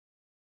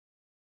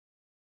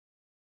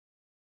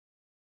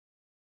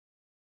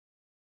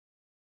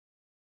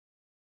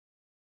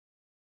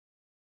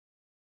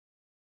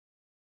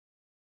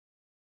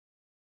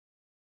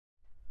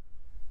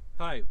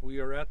Hi, we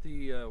are at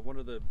the one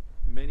of the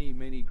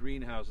many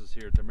greenhouses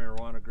here at the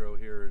marijuana grow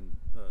here in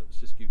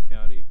Siskiyou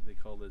County. They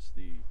call this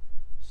the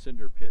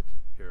cinder pit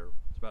here.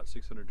 It's about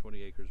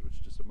 620 acres, which is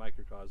just a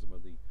microcosm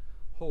of the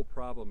whole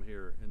problem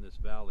here in this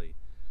valley.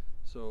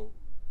 So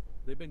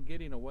they've been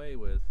getting away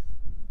with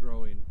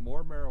growing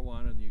more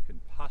marijuana than you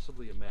can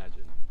possibly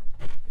imagine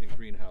in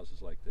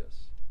greenhouses like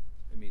this.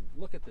 I mean,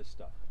 look at this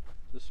stuff.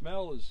 The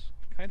smell is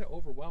kind of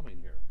overwhelming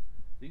here.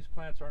 These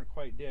plants aren't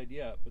quite dead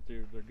yet, but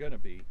they're going to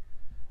be.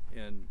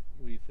 And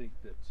we think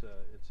that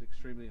it's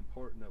extremely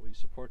important that we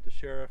support the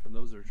sheriff and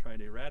those that are trying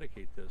to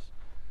eradicate this.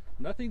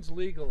 Nothing's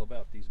legal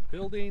about these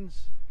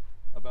buildings,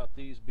 about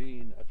these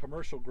being a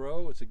commercial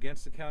grow. It's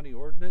against the county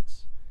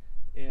ordinance.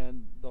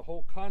 And the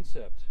whole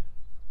concept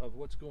of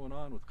what's going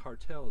on with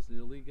cartels, the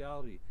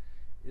illegality,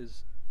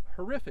 is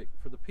horrific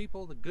for the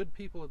people, the good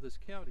people of this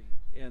county.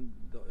 And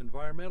the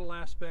environmental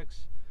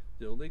aspects,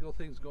 the illegal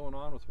things going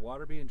on with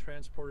water being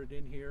transported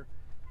in here,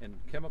 and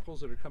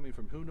chemicals that are coming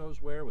from who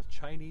knows where with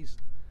Chinese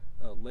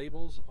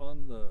labels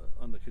on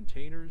the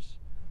containers,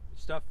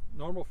 stuff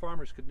normal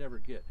farmers could never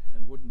get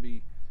and would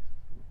be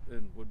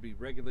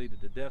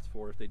regulated to death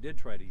for if they did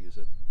try to use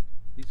it.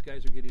 These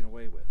guys are getting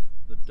away with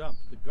the dump,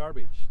 the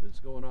garbage that's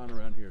going on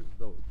around here,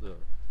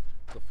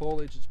 the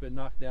foliage that's been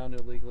knocked down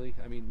illegally.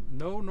 I mean,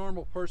 no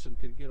normal person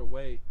could get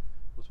away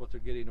with what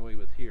they're getting away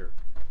with here.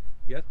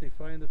 Yet they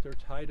find that they're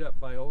tied up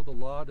by, oh, the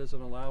law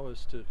doesn't allow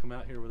us to come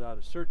out here without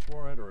a search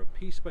warrant or a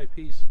piece by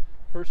piece,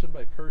 person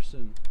by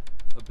person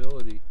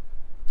ability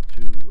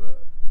to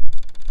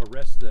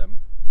arrest them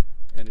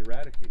and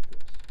eradicate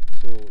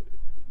this. So,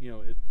 you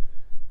know,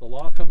 the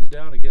law comes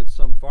down against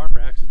some farmer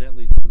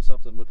accidentally doing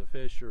something with a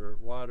fish or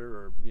water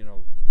or, you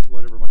know,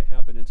 whatever might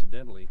happen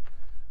incidentally,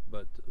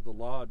 but the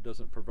law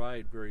doesn't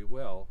provide very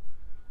well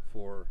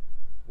for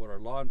what our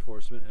law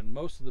enforcement and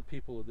most of the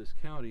people of this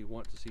county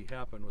want to see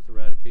happen with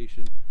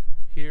eradication.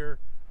 Here,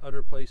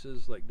 other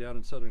places like down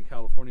in Southern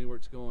California where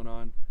it's going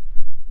on,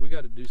 we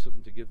got to do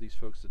something to give these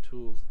folks the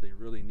tools that they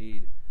really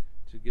need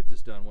to get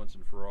this done once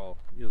and for all.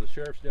 You know, the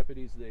sheriff's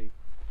deputies,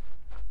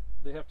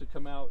 they have to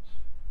come out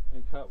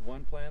and cut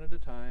one plant at a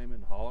time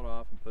and haul it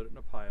off and put it in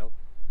a pile.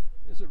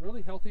 Is it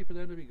really healthy for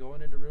them to be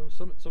going into rooms?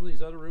 Some of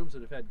these other rooms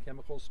that have had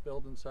chemicals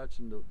spilled and such,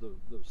 and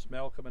the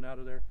smell coming out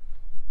of there.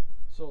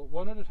 So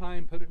one at a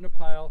time, put it in a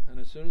pile, and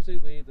as soon as they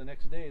leave, the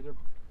next day they're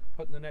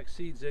putting the next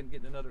seeds in,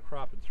 getting another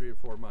crop in 3 or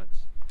 4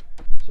 months.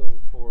 So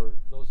for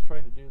those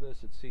trying to do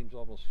this, it seems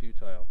almost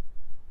futile.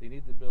 They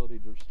need the ability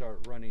to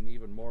start running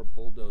even more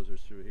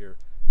bulldozers through here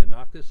and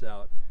knock this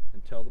out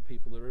and tell the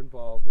people that are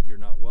involved that you're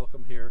not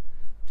welcome here.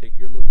 Take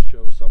your little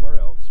show somewhere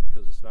else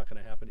because it's not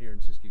going to happen here in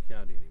Siskiyou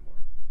County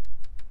anymore.